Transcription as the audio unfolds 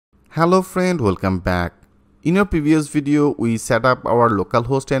Hello friend, welcome back. In our previous video, we set up our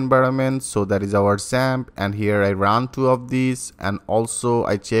localhost environment. So that is our XAMPP, and here I run two of these, and also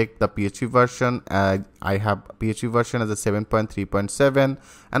I check the PHP version. I have PHP version as a 7.3.7,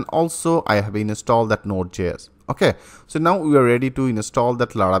 and also I have installed that Node.js. Okay, so now we are ready to install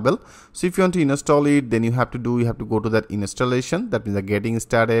that Laravel. So if you want to install it, then you have to go to that installation. That means the getting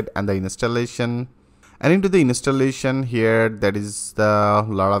started and the installation. And into the installation here, that is the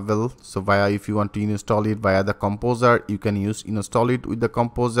Laravel. So if you want to install it via the composer, you can install it with the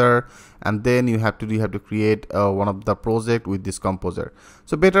composer, and then you have to create one of the project with this composer.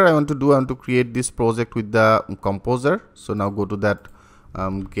 So I want to create this project with the composer. So now go to that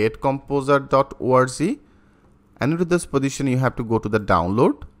getcomposer.org, and into this position you have to go to the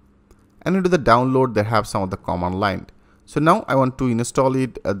download, and into the download they have some of the command line. So now I want to install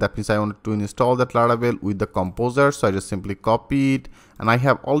it. That means I want to install that Laravel with the composer. So I just simply copy it, and I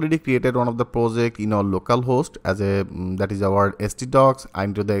have already created one of the project in our localhost as a that is our htdocs.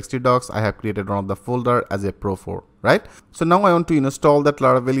 Into the htdocs I have created one of the folder as a pro4, right? So now I want to install that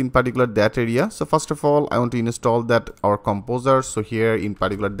Laravel, in particular that area. So first of all, I want to install that our composer. So here in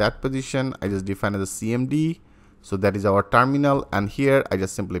particular that position I just define as a cmd. So that is our terminal, and here I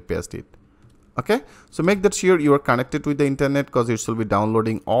just simply paste it. Okay, so make that sure you are connected with the internet, because it will be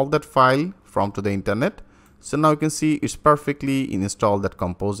downloading all that file from to the internet. So now you can see it's perfectly installed that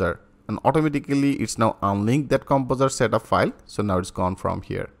composer, and automatically it's now unlinked that composer setup file. So now it's gone from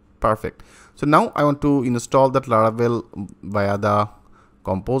here. Perfect. So now I want to install that Laravel via the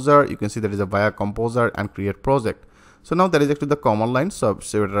composer. You can see there is a via composer and create project. So now that is actually the command line. So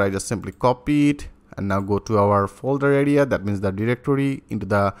I just simply copy it and now go to our folder area. That means the directory. Into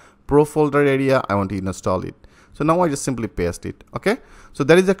the pro folder area I want to install it. So now I just simply paste it. Okay, so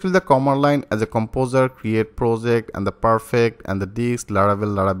that is actually the command line as a composer, create project, and the perfect, and the disk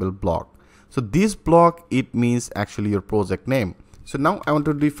Laravel block. So this block, it means actually your project name. So now I want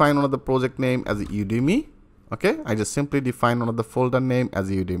to define one of the project name as a Udemy. Okay, I just simply define one of the folder name as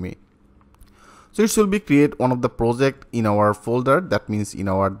a Udemy. So it should be create one of the project in our folder. That means in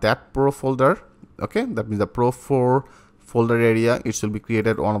our that pro folder. Okay, that means the pro4 folder area, it should be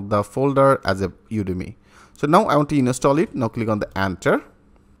created one of the folder as a Udemy. So now I want to install it. Now click on the enter.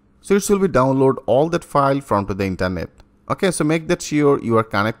 So it should be download all that file from to the internet. Okay, so make that sure you are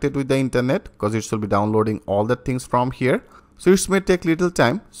connected with the internet, because it should be downloading all the things from here. So it may take little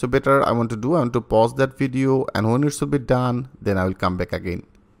time. So I want to pause that video, and when it should be done, then I will come back again.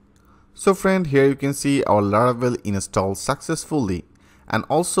 So friend, here you can see our Laravel installed successfully. And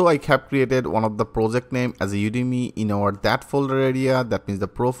also I have created one of the project name as a Udemy in our that folder area. That means the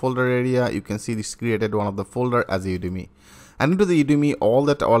pro folder area. You can see this created one of the folder as a Udemy. And into the Udemy, all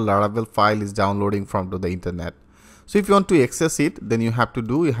that our Laravel file is downloading from to the internet. So if you want to access it, then you have to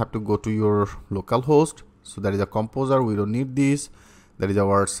go to your localhost. So that is a composer. We don't need this. That is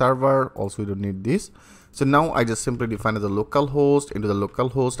our server. Also we don't need this. So now I just simply define as a localhost. Into the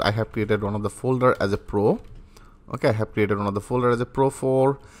localhost, I have created one of the folder as a pro. Okay, I have created one of the folder as a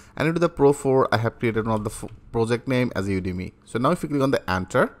pro4, and into the pro4 I have created one of the project name as a Udemy. So now if you click on the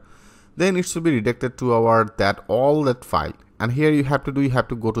enter, then it should be redirected to our all that file. And here you have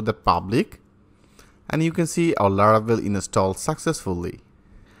to go to the public, and you can see our Laravel installed successfully.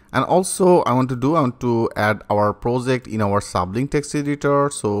 And also I want to add our project in our sublink text editor.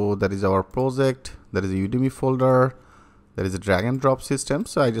 So that is our project, that is a Udemy folder, that is a drag and drop system.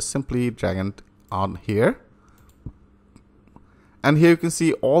 So I just simply drag it on here. And here you can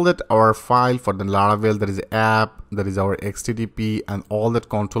see all that our file for the Laravel, that is app, that is our HTTP, and all that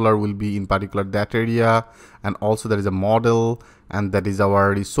controller will be in particular that area. And also there is a model, and that is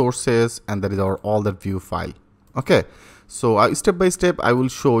our resources, and that is our all that view file. Okay, so step by step I will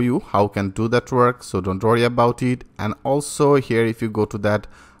show you how can do that work. So don't worry about it. And also here if you go to that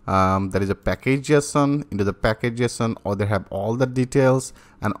there is a package.json. Into the package.json, or they have all the details.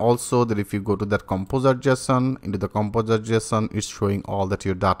 And also that if you go to that composer.json, into the composer.json, it's showing all that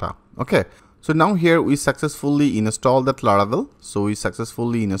your data. Okay, so now here we successfully install that Laravel. So we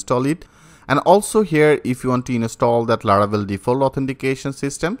successfully install it. And also here, if you want to install that Laravel default authentication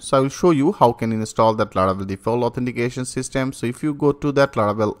system, so I will show you how can install that Laravel default authentication system. So if you go to that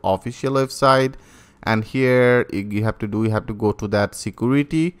Laravel official website, and here you have to go to that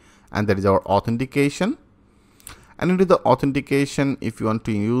security, and that is our authentication. And into the authentication, if you want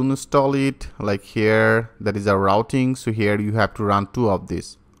to install it, like here, that is our routing. So here you have to run two of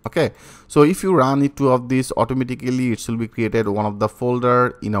these. Okay, so if you run two of these, automatically it will be created one of the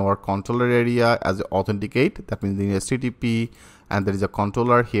folder in our controller area as authenticate. That means the HTTP and there is a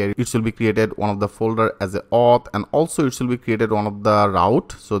controller here. It should be created one of the folder as a auth, and also it should be created one of the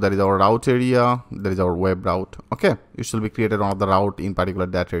route. So that is our route area, that is our web route. Okay, it should be created one of the route in particular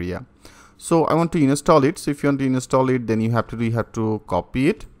that area. So I want to install it. So if you want to install it, then you have to copy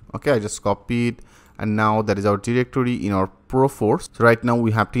it. Okay, I just copy it, and now that is our directory in our Pro4. So right now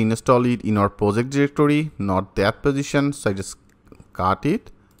we have to install it in our project directory, not that position. So I just cut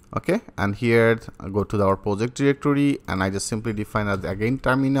it. Okay, and here I go to our project directory, and I just simply define as again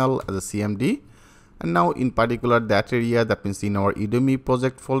terminal as a cmd, and now in particular that area, that means in our Udemy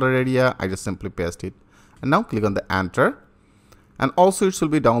project folder area, I just simply paste it, and now click on the enter. And also it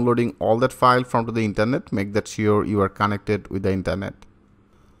should be downloading all that file from the internet. Make that sure you are connected with the internet.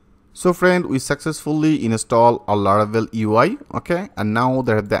 So friend, we successfully install a Laravel UI. Okay, and now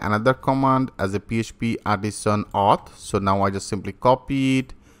there is the another command as a PHP artisan auth. So now I just simply copy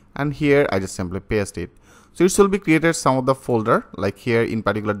it, and here I just simply paste it. So it should be created some of the folder, like here in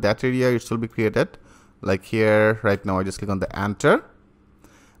particular that area it should be created, like here. Right now I just click on the enter.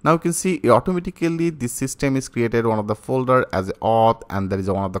 Now you can see automatically this system is created one of the folder as a auth, and there is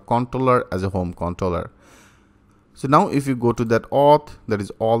one of the controller as a home controller. So now if you go to that auth, that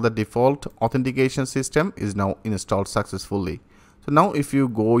is all the default authentication system is now installed successfully. So now if you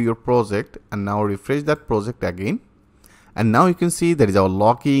go your project and now refresh that project again, and now you can see there is our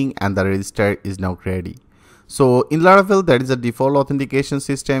logging and the register is now ready. So in Laravel, there is a default authentication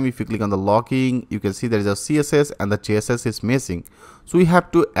system. If you click on the logging, you can see there is a CSS and the JSS is missing. So we have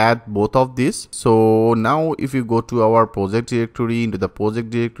to add both of these. So now if you go to our project directory, into the project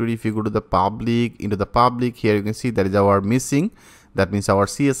directory, if you go to the public, into the public, here you can see there is our missing. That means our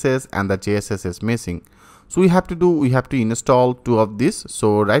CSS and the JSS is missing. So we have to install two of these.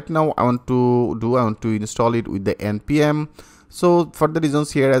 So right now I want to install it with the npm. So for the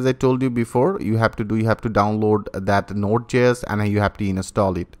reasons here, as I told you before, you have to download that Node.js and you have to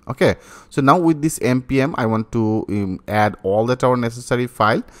install it. Okay, so now with this npm, I want to add all that our necessary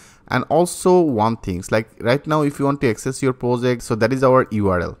file. And also one thing, like right now, if you want to access your project, so that is our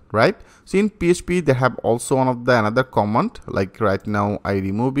URL, right? So in PHP, they have also another command, like right now I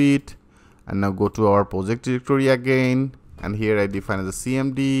remove it and now go to our project directory again. And here I define as a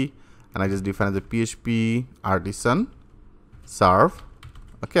cmd, and I just define as a PHP artisan serve.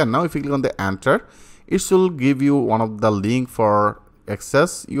 Okay, now if you click on the enter, it should give you one of the link for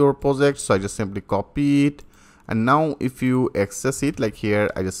access your project. So I just simply copy it, and now if you access it, like here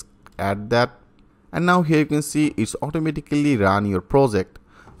I just add that, and now here you can see it's automatically run your project.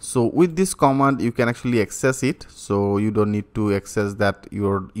 So with this command you can actually access it, so you don't need to access that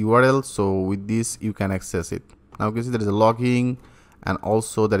your URL. So with this you can access it. Now you can see there is a logging, and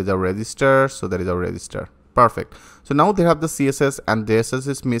also there is a register. So there is a register. Perfect. So now they have the CSS and JSS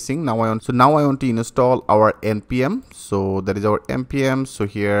is missing. Now I want to install our npm. So that is our npm. So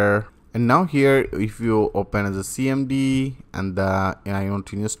here, and now here if you open as a cmd, and I want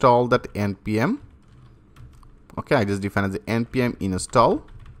to install that npm. Okay, I just define as the npm install,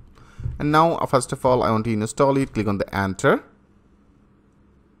 and now first of all I want to install it. Click on the enter.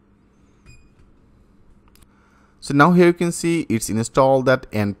 So now here you can see it's installed that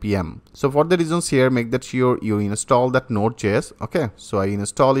npm. So for the reasons here, make that sure you install that Node.js. Okay, so I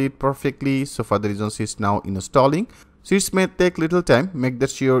install it perfectly. So for the reasons it's now installing. So it may take little time. Make that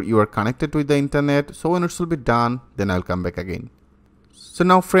sure you are connected with the internet. So when it will be done, then I'll come back again. So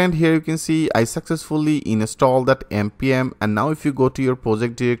now friend, here you can see I successfully installed that npm, and now if you go to your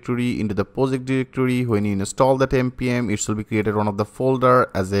project directory, into the project directory, when you install that npm, it should be created one of the folder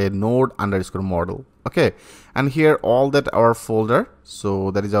as a node_model. Okay, and here all that our folder,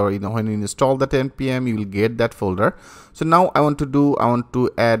 so that is our, when you install that npm, you will get that folder. So now I want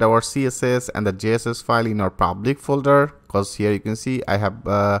to add our CSS and the JSS file in our public folder, because here you can see I have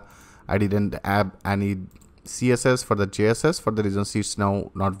I didn't add any CSS for the JSS, for the reasons it's now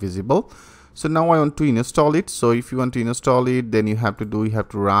not visible. So now I want to install it. So if you want to install it, then you have to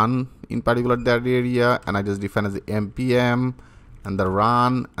run in particular that area, and I just define as the npm and the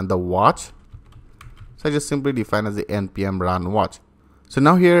run and the watch. So I just simply define as the npm run watch. So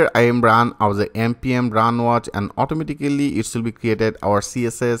now here I am run as the npm run watch, and automatically it will be created our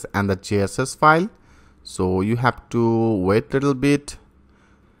CSS and the JSS file. So you have to wait a little bit,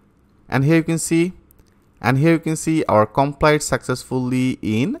 and here you can see. And here you can see our compiled successfully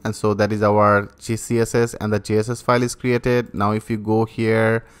in, and so that is our CSS and the JSS file is created. Now if you go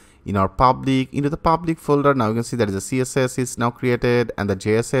here in our public, into the public folder, now you can see that is a CSS is now created and the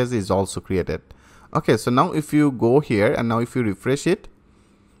JSS is also created. Okay, so now if you go here and now if you refresh it,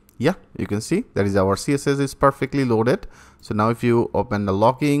 yeah, you can see that is our CSS is perfectly loaded. So now if you open the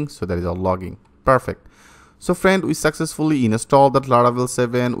logging, so that is our logging. Perfect. So friend, we successfully installed that Laravel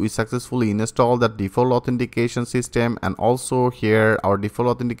 7, we successfully installed that default authentication system, and also here our default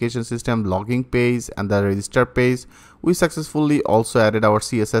authentication system logging page and the register page, we successfully also added our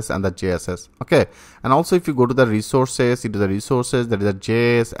CSS and the JSS. Okay, and also if you go to the resources, into the resources, there is a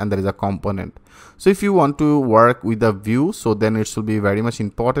JS and there is a component. So if you want to work with the view, so then it should be very much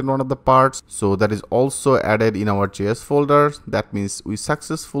important one of the parts. So that is also added in our JS folder. That means we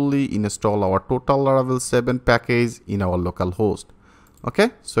successfully install our total Laravel 7 package in our local host. Okay,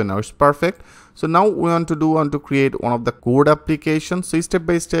 so now it's perfect. So now we want to create one of the code applications. So step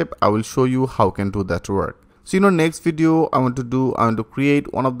by step, I will show you how can do that work. So in our next video, I want to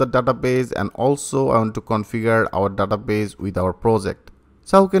create one of the database, and also I want to configure our database with our project.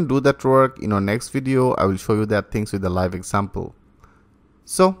 So how we can do that work in our next video, I will show you that things with a live example.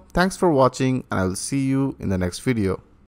 So thanks for watching, and I will see you in the next video.